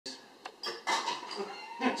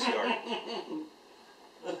start.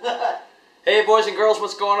 Hey boys and girls,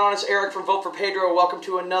 what's going on? It's Eric from Vote for Pedro. Welcome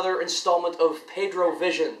to another installment of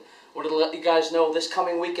PedroVision. Wanted to let you guys know this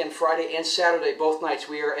coming weekend, Friday and Saturday, both nights,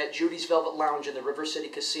 we are at Judy's Velvet Lounge in the River City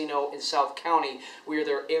Casino in South County. We are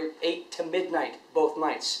there 8 to midnight, both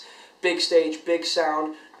nights. Big stage, big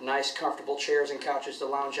sound, nice comfortable chairs and couches to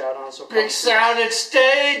lounge out on. So Big sound and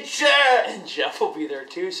stage! And Jeff will be there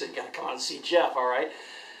too, so you gotta come on and see Jeff, alright?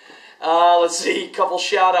 Let's see, a couple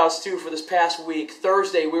shout-outs too for this past week.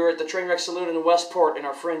 Thursday, we were at the Trainwreck Saloon in Westport, and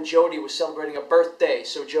our friend Jody was celebrating a birthday.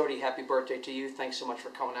 So Jody, happy birthday to you. Thanks so much for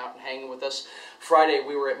coming out and hanging with us. Friday,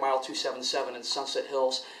 we were at Mile 277 in Sunset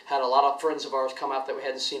Hills. Had a lot of friends of ours come out that we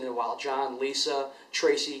hadn't seen in a while. John, Lisa,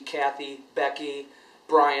 Tracy, Kathy, Becky,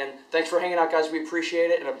 Brian. Thanks for hanging out, guys. We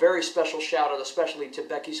appreciate it. And a very special shout-out, especially to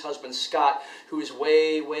Becky's husband, Scott, who is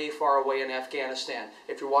way, way far away in Afghanistan.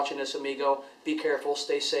 If you're watching this, amigo, be careful,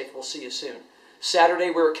 stay safe. We'll see you soon. Saturday,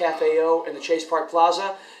 we were at Cafe O in the Chase Park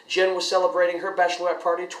Plaza. Jen was celebrating her bachelorette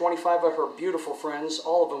party. 25 of her beautiful friends.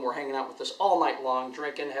 All of them were hanging out with us all night long,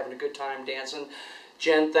 drinking, having a good time, dancing.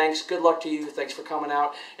 Jen, thanks. Good luck to you. Thanks for coming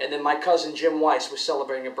out. And then my cousin Jim Weiss was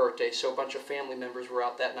celebrating a birthday, so a bunch of family members were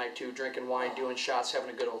out that night too, drinking wine, doing shots, having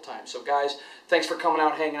a good old time. So guys, thanks for coming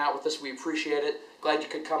out, hanging out with us. We appreciate it. Glad you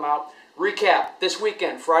could come out. Recap, this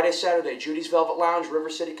weekend, Friday, Saturday, Judy's Velvet Lounge, River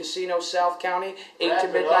City Casino, South County, 8 to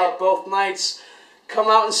midnight, both nights. Come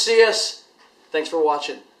out and see us. Thanks for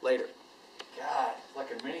watching. Later. God, like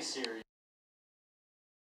a mini-series.